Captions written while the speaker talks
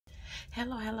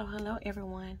Hello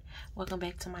everyone. Welcome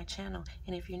back to my channel,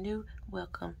 and if you're new,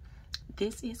 welcome.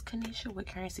 This is Kanisha with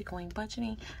Currency Queen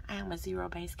Budgeting. I am a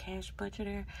zero-based cash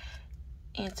budgeter.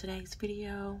 In today's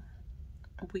video,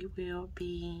 we will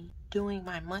be doing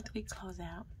my monthly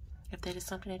closeout. If that is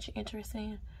something that you're interested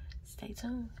in, stay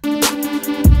tuned.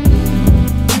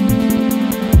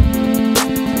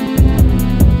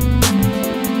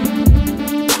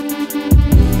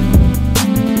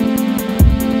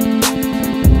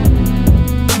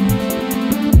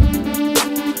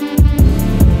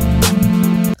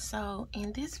 So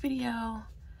in this video,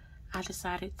 I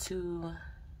decided to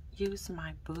use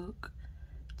my book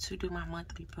to do my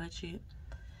monthly budget.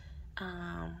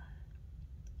 And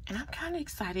I'm kind of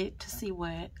excited to see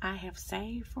what I have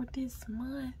saved for this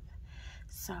month.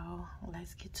 So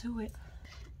let's get to it.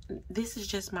 This is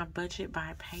just my budget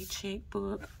by Paycheck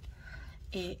Book.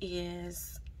 It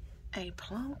is a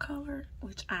plum color,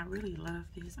 which I really love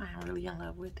this. I am really in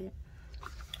love with it.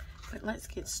 But let's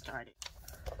get started.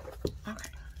 Okay,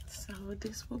 so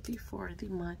this will be for the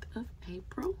month of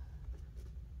April.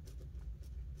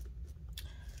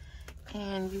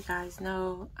 And you guys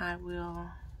know I will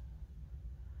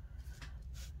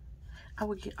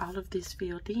get all of this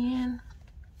filled in,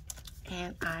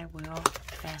 and I will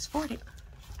fast forward it.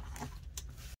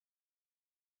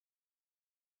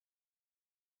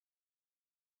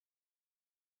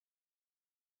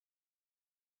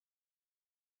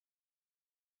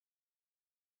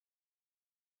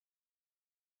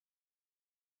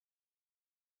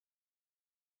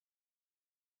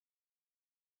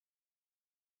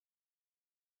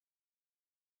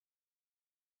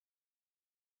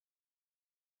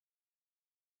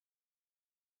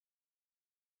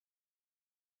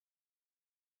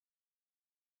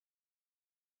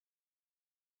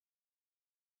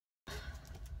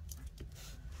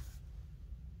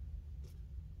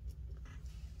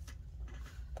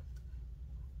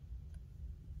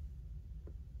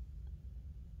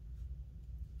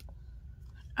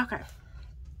 Okay,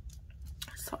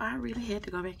 so I really had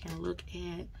to go back and look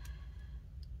at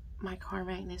my car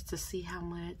maintenance to see how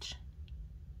much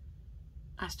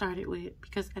I started with,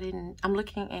 because I'm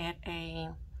looking at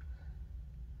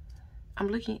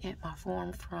my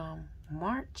form from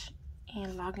March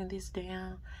and logging this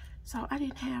down. So I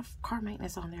didn't have car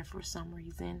maintenance on there for some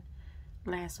reason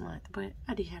last month, but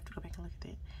I did have to go back and look at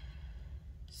that.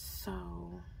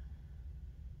 So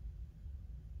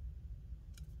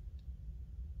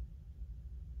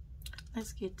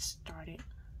let's get started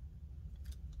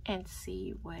and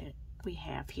see what we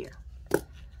have here.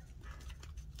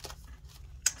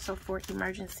 So for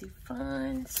emergency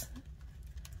funds,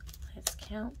 let's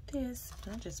count this.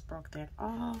 I just broke that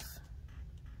off.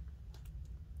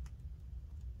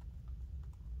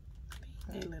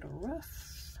 Being a little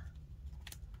rough.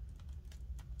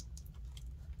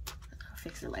 I'll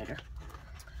fix it later.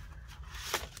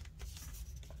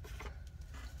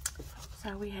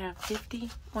 So we have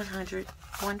 50, 100,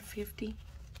 150,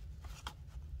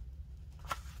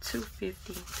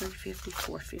 250, 350,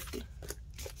 450.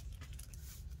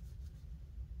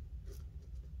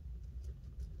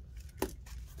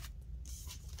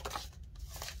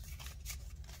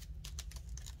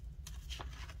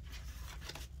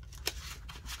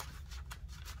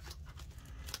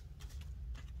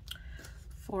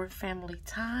 For family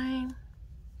time,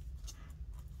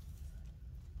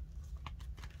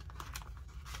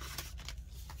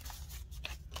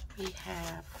 we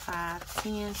have 5,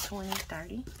 10, 20,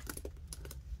 30.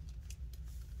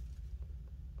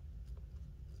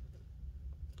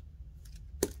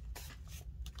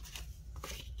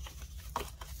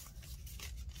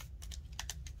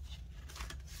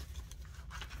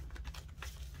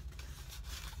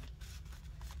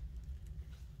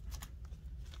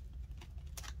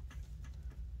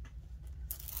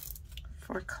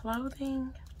 For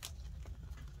clothing,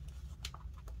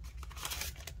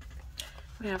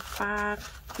 we have 5,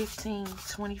 15,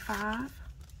 25.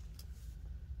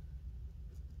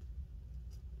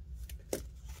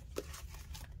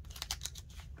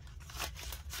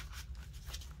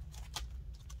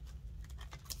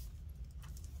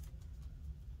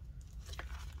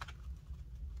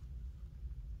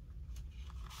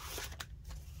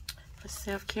 For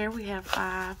self-care, we have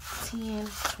 5, 10,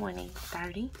 20,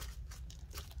 30.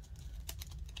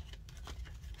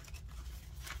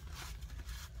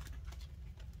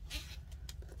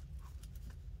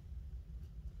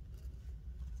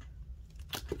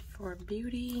 For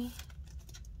beauty,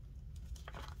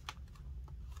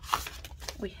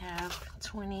 we have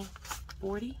 20,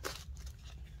 40.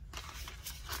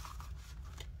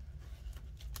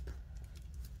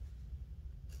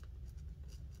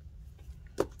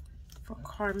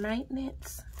 car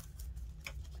maintenance,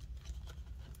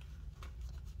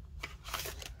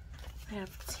 we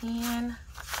have 10,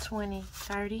 20,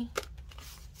 30.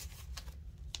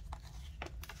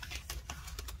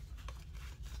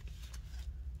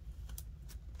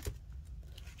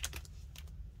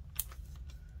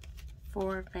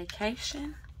 For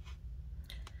vacation,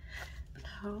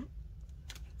 no,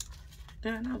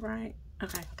 did I not right?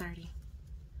 Okay, 30.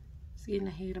 It's getting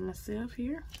ahead of myself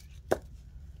here.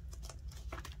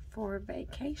 For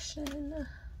vacation,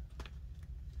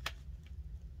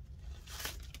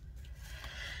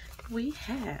 we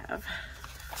have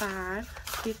 5,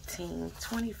 15,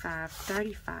 25,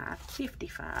 35,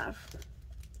 55.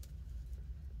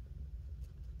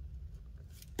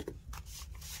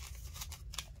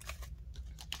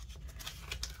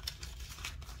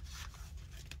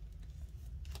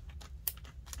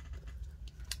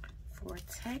 For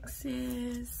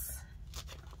taxes,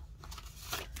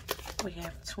 we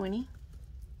have 20.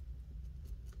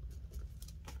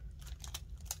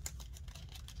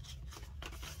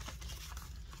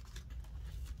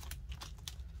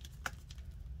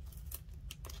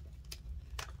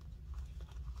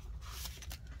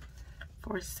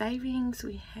 For savings,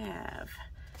 we have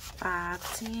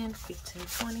 5, 10, 15,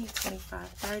 20, 25,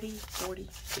 30, 40,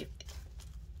 50.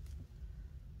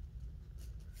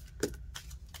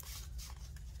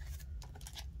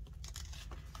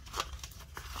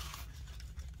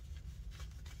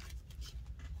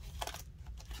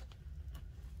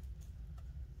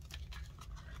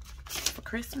 For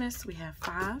Christmas, we have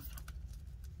 5.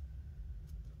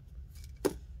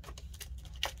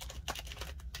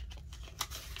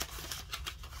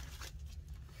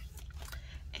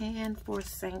 And for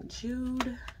St.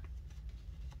 Jude,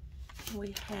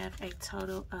 we have a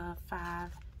total of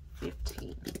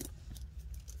 $5.15.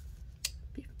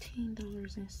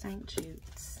 $15 in St.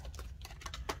 Jude's.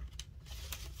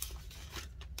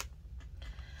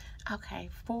 Okay,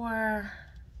 for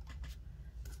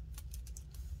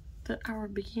our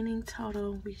beginning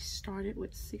total, we started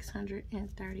with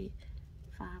 $635.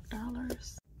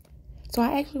 So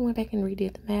I actually went back and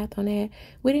redid the math on that.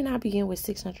 We did not begin with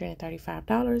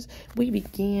 $635. We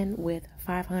began with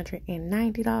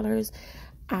 $590.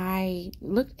 I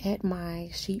looked at my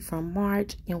sheet from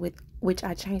March, and with which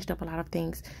I changed up a lot of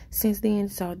things since then.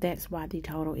 So that's why the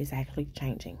total is actually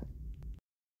changing.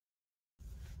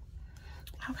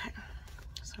 Okay,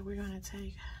 so we're gonna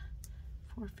take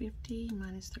 450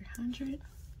 minus 300.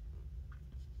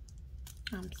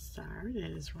 I'm sorry,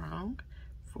 that is wrong.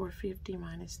 450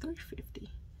 minus 350.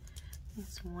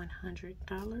 It's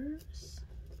 $100.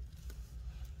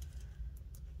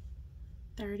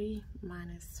 30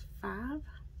 minus 5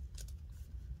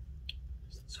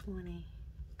 is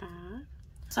 25.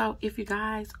 So if you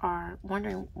guys are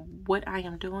wondering what I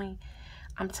am doing,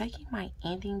 I'm taking my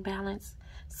ending balance,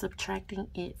 subtracting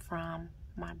it from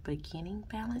my beginning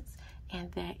balance, and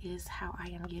that is how I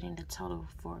am getting the total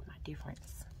for my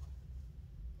difference.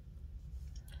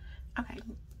 Okay,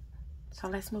 so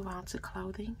let's move on to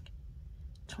clothing.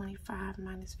 25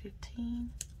 minus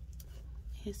 15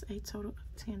 is a total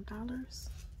of $10.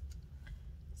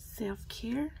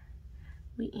 Self-care,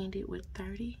 we ended with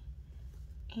 30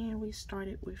 and we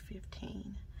started with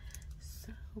 15.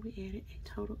 So we added a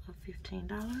total of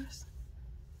 $15.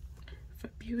 For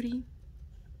beauty,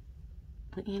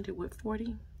 we ended with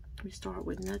 40. We started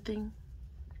with nothing.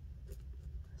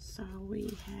 So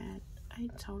we had a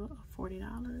total of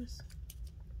 $40.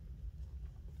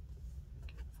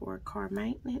 For car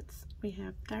maintenance, we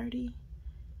have 30.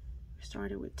 We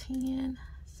started with 10,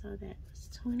 so that was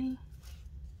 20.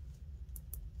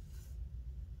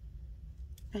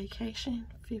 Vacation,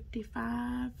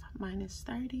 55 minus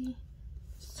 30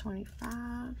 is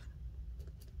 25.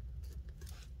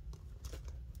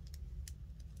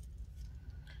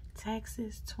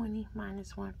 Taxes, 20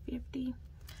 minus 150.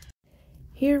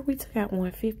 Here we took out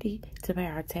 $150 to pay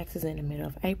our taxes in the middle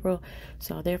of April,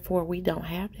 so therefore we don't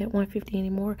have that $150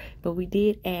 anymore, but we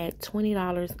did add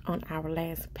 $20 on our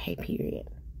last pay period.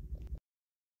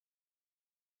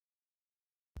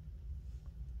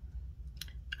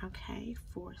 Okay,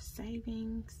 for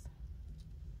savings,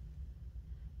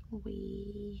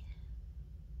 we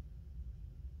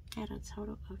had a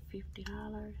total of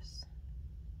 $50.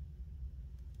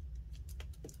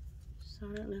 So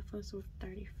that left us with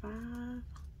 35.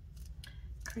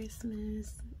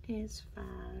 Christmas is 5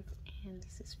 and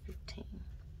this is 15.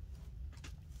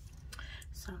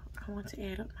 So I want to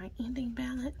add up my ending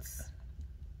balance.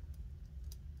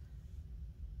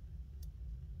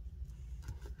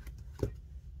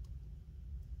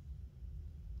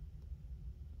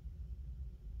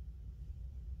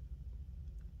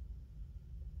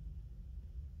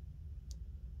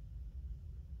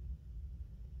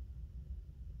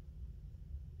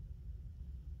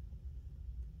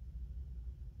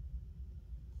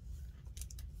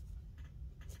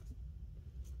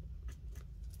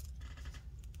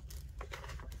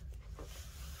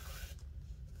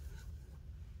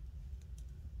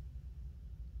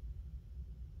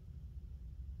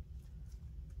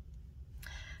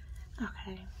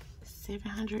 Okay,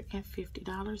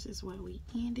 $750 is what we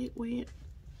ended with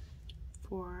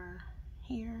for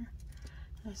here.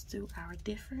 Let's do our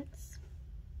difference.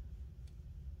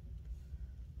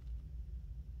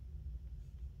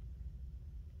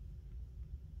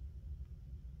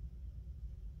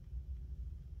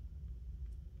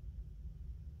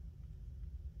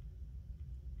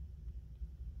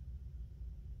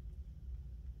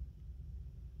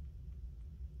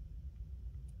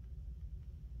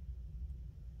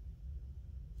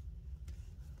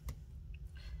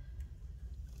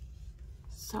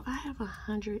 So I have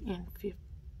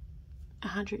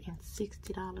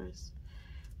 $160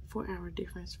 for our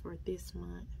difference for this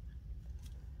month.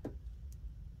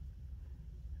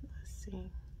 Let's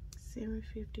see,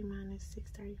 750 minus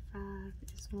 635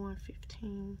 is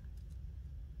 115.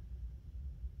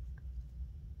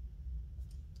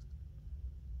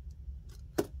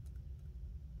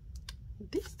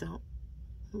 This don't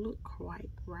look quite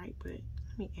right, but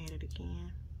let me add it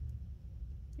again.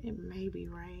 It may be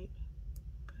right,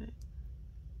 but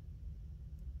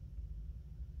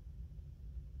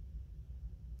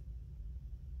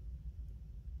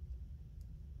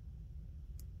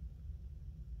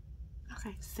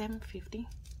okay, 750.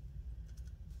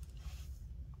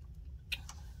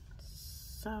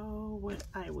 So what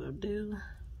I will do,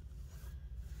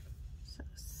 so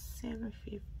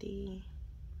 750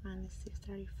 minus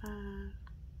 635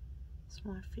 is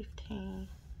 115.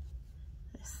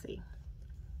 Let's see.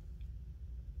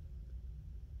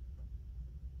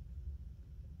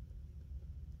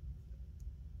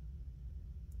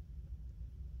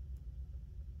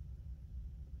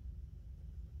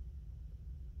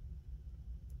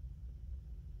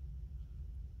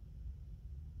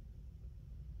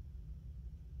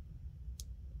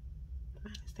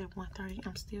 Minus that 130,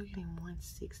 I'm still getting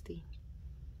 160.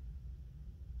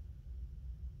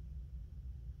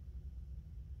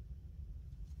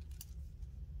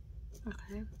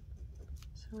 Okay,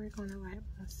 so we're going to write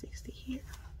 160 here.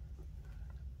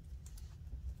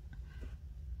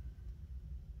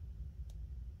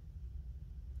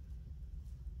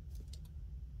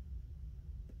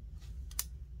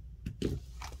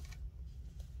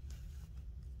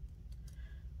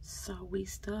 So we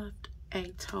stuffed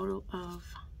a total of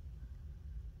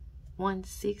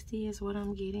 160 is what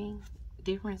I'm getting.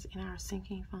 Difference in our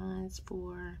sinking funds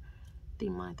for the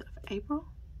month of April.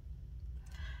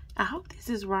 I hope this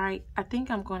is right. I think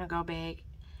I'm going to go back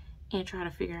and try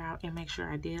to figure out and make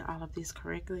sure I did all of this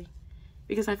correctly,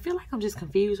 because I feel like I'm just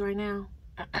confused right now.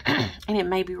 And it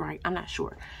may be right, I'm not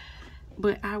sure,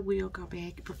 but I will go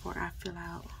back before I fill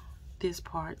out this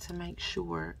part to make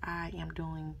sure I am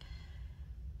doing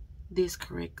this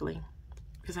correctly,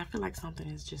 because I feel like something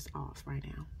is just off right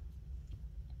now.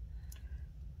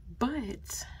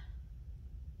 But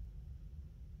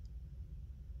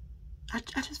I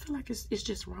just feel like it's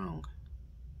just wrong.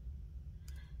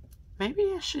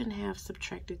 Maybe I shouldn't have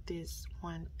subtracted this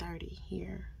 130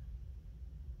 here,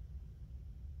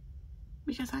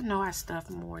 because I know I stuffed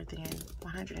more than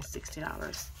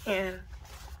 $160 in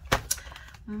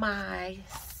my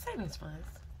savings funds.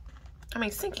 I mean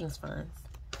sinkings funds.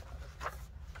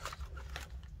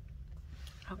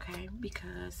 Okay,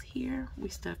 because here we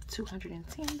stuffed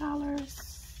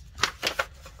 $210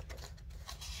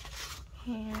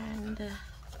 and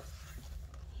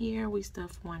here we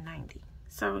stuffed $190.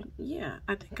 So yeah,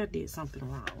 I think I did something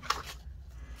wrong,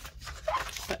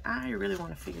 but I really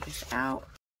want to figure this out.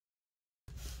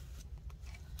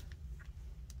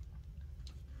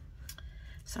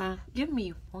 So give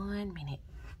me 1 minute.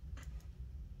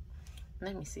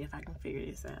 Let me see if I can figure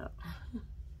this out.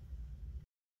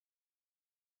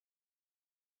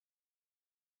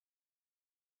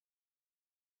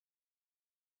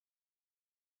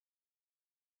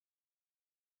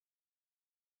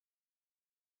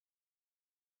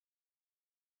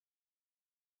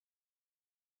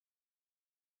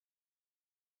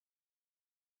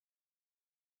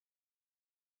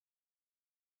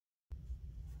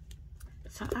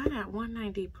 So I got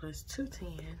 190 plus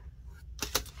 210,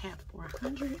 half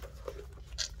 400.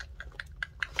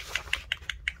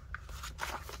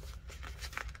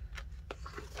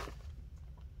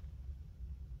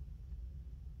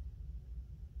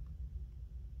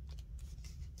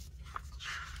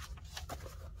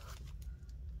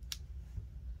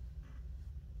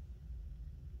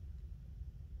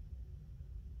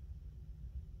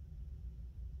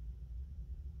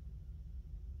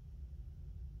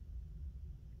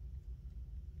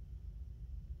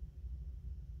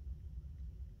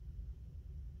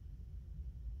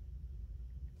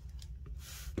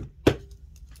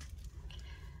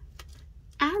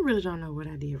 I really don't know what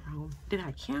I did wrong. Did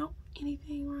I count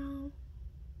anything wrong?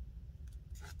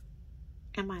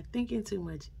 Am I thinking too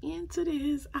much into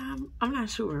this? I'm not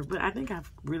sure, but I think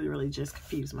I've really just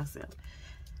confused myself.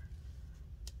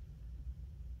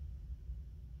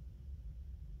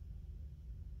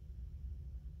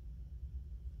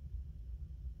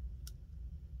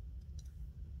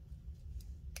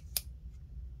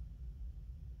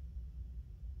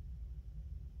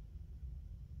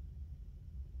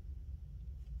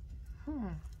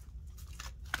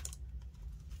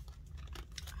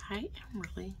 I am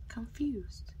really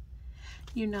confused.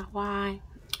 You know why?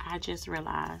 I just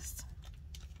realized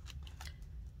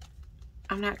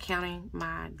I'm not counting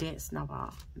my debt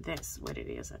snowball. That's what it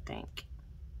is, I think.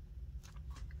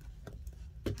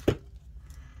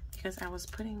 Because I was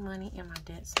putting money in my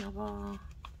debt snowball.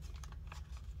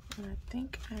 And I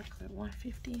think I put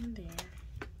 $150 in there.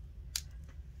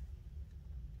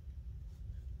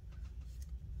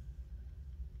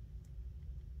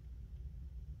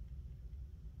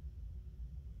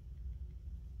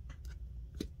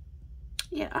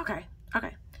 Yeah, okay.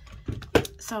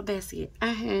 So that's it. I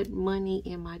had money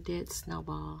in my debt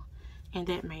snowball, and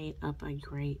that made up a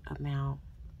great amount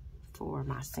for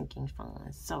my sinking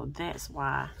funds. So that's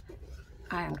why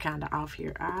I am kind of off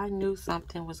here. I knew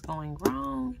something was going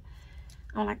wrong.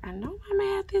 I'm like, I know my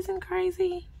math isn't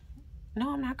crazy.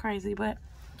 No, I'm not crazy, but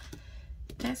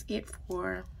that's it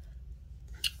for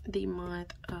the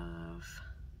month of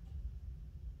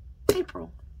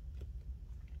April.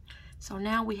 So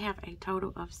now we have a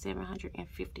total of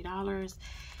 $750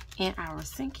 in our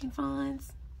sinking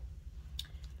funds,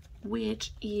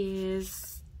 which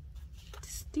is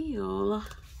still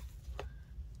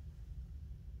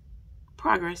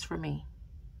progress for me.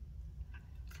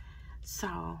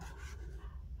 So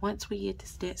once we get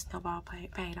this debt snowball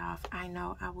paid off, I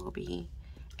know I will be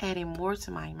adding more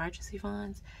to my emergency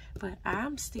funds, but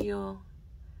I'm still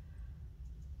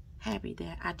happy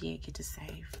that I did get to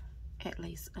save at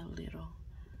least a little.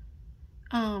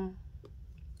 And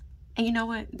you know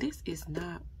what? This is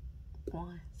not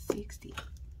 160.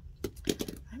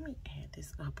 Let me add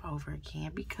this up over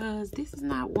again because this is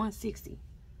not 160.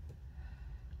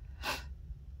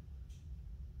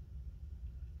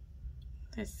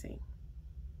 Let's see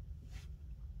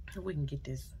if we can get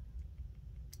this.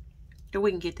 If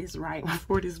we can get this right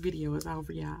before this video is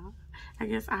over, y'all. I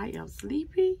guess I am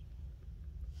sleepy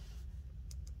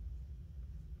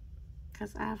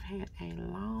because I've had a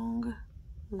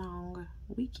long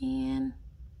weekend.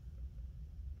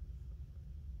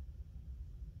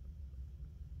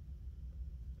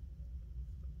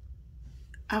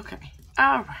 Okay,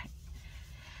 all right.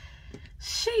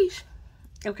 Sheesh.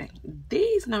 Okay,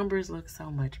 these numbers look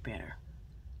so much better.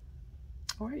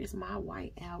 Where is my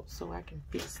white out so I can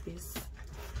fix this?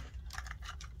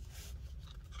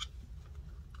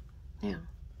 Yeah,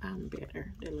 I'm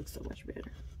better. That looks so much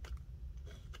better.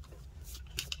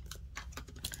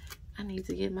 I need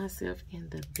to get myself in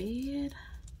the bed.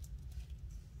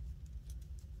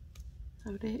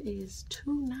 So that is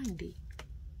 $290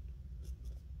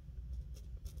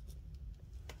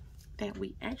 that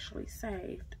we actually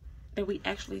saved.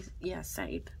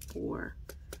 Saved for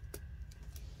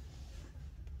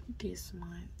this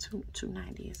month.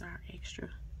 $290 is our extra.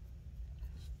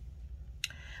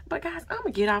 But guys, I'm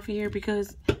gonna get off here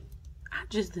because I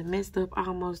just messed up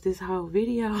almost this whole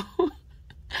video.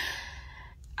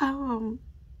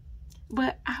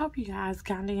 But I hope you guys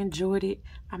kind of enjoyed it.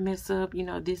 I messed up, you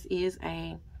know, this is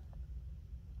a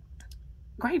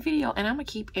great video, and I'm gonna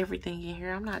keep everything in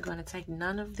here. I'm not gonna take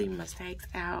none of the mistakes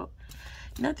out,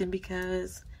 nothing,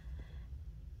 because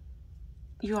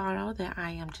you all know that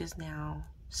I am just now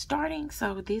starting.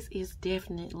 So this is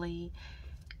definitely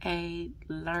a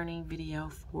learning video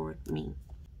for me.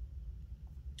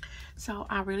 So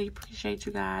I really appreciate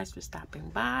you guys for stopping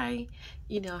by,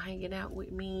 you know, hanging out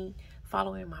with me,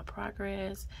 following my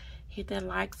progress. Hit that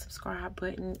like, subscribe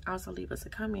button. Also leave us a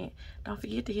comment. Don't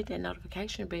forget to hit that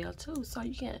notification bell too, so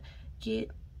you can get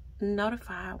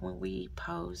notified when we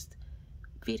post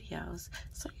videos,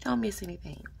 so you don't miss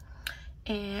anything.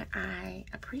 And I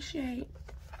appreciate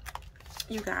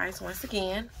you guys once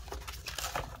again.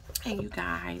 And you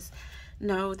guys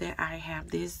know that I have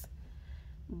this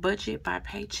budget by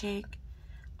paycheck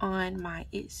on my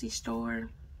Etsy store,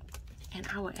 and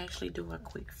I will actually do a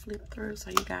quick flip through so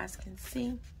you guys can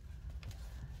see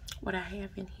what I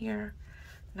have in here.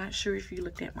 Not sure if you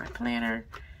looked at my planner,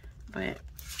 but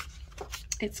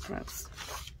it's close.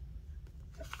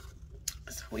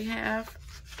 So we have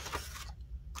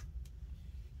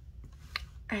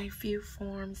a few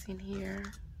forms in here.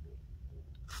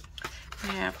 We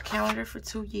have calendar for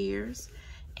 2 years,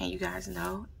 And you guys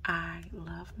know I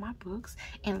love my books.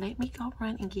 And let me go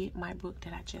run and get my book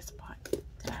that I just bought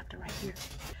that I have to write here.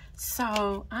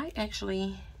 So I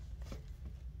actually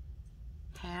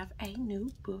have a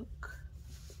new book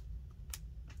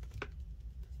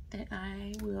that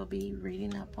I will be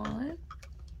reading up on,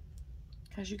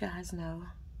 because you guys know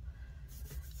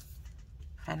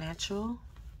financial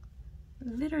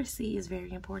literacy is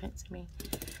very important to me.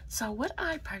 So what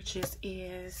I purchased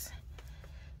is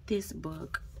this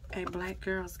book, A Black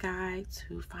Girl's Guide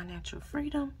to Financial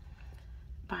Freedom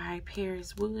by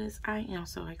Paris Woods. I am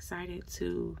so excited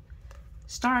to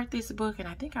start this book, and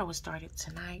I think I will start it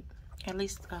tonight. At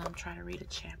least try to read a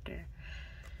chapter.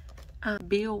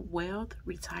 Build wealth,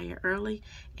 retire early,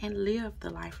 and live the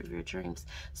life of your dreams.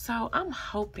 So I'm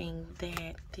hoping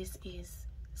that this is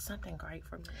something great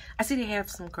for me. I see they have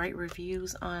some great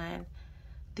reviews on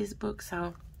this book,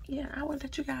 so yeah, I will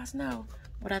let you guys know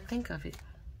what I think of it.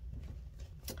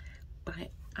 But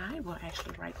I will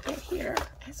actually write that here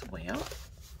as well.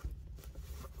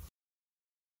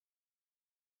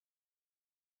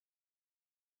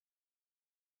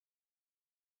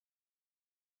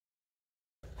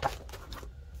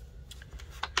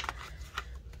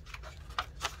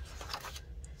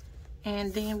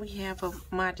 And then we have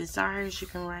my desires. You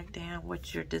can write down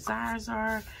what your desires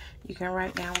are. You can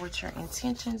write down what your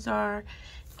intentions are.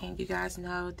 And you guys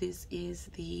know this is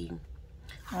the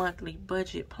monthly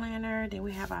budget planner. Then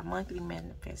we have our monthly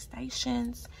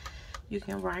manifestations. You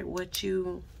can write what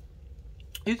you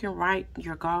can write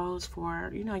your goals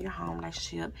for, you know, your home,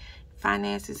 relationship,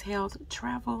 finances, health,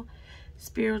 travel,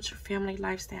 spiritual, family,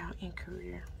 lifestyle, and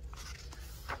career.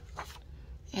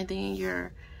 And then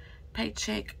your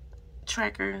paycheck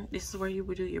tracker, this is where you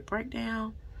would do your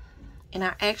breakdown. And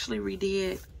I actually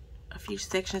redid a few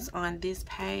sections on this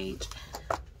page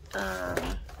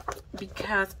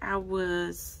because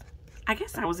I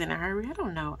guess I was in a hurry. I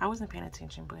don't know, I wasn't paying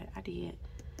attention, but I did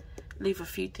leave a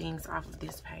few things off of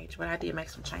this page, but I did make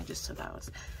some changes to those.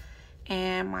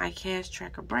 And my cash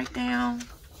tracker breakdown,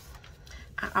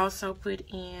 I also put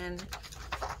in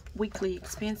weekly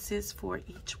expenses for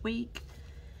each week.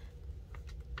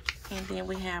 And then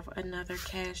we have another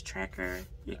cash tracker,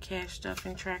 your cash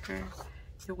stuffing tracker,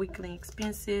 your weekly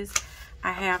expenses.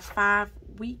 I have 5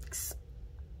 weeks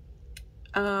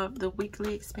of the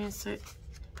weekly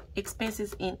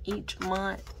expenses in each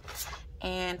month.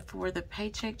 And for the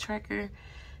paycheck tracker,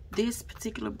 this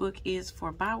particular book is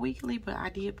for bi-weekly, but I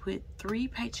did put 3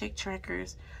 paycheck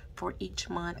trackers for each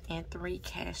month and 3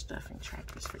 cash stuffing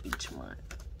trackers for each month.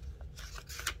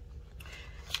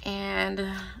 And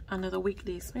another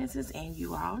weekly expenses, and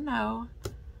you all know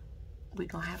we're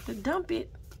gonna have to dump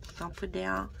it. We're gonna put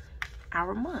down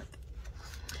our month.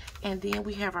 And then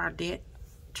we have our debt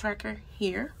tracker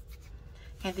here,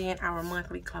 and then our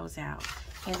monthly closeout,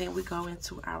 and then we go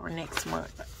into our next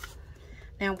month.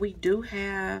 Now we do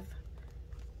have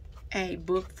a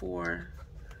book for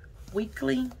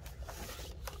weekly,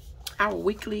 our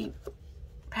weekly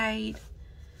paid.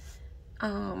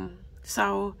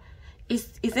 So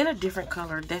it's in a different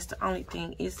color. That's the only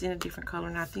thing. It's in a different color,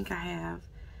 and I think I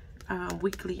have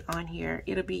weekly on here.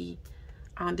 It'll be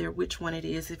on there which one it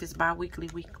is, if it's bi-weekly,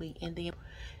 weekly,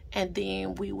 and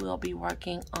then we will be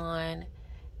working on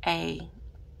a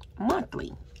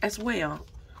monthly as well.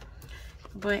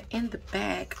 But in the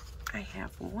back, I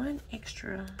have one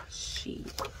extra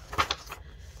sheet.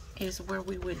 Is where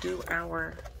we would do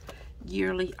our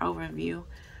yearly overview.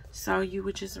 So you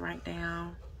would just write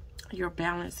down your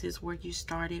balances, where you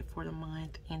started for the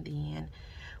month, and then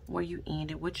where you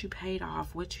ended, what you paid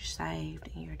off, what you saved,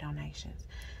 and your donations.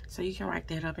 So you can write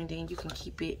that up, and then you can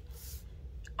keep it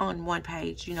on one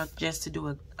page, you know, just to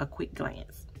do a quick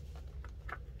glance.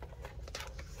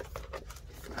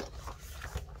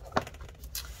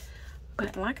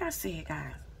 But like I said,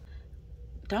 guys,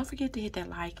 don't forget to hit that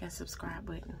like and subscribe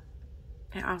button,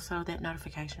 and also that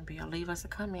notification bell. Leave us a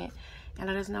comment and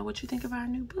let us know what you think of our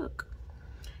new book.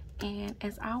 And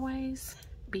as always,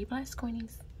 be blessed,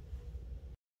 Queenies.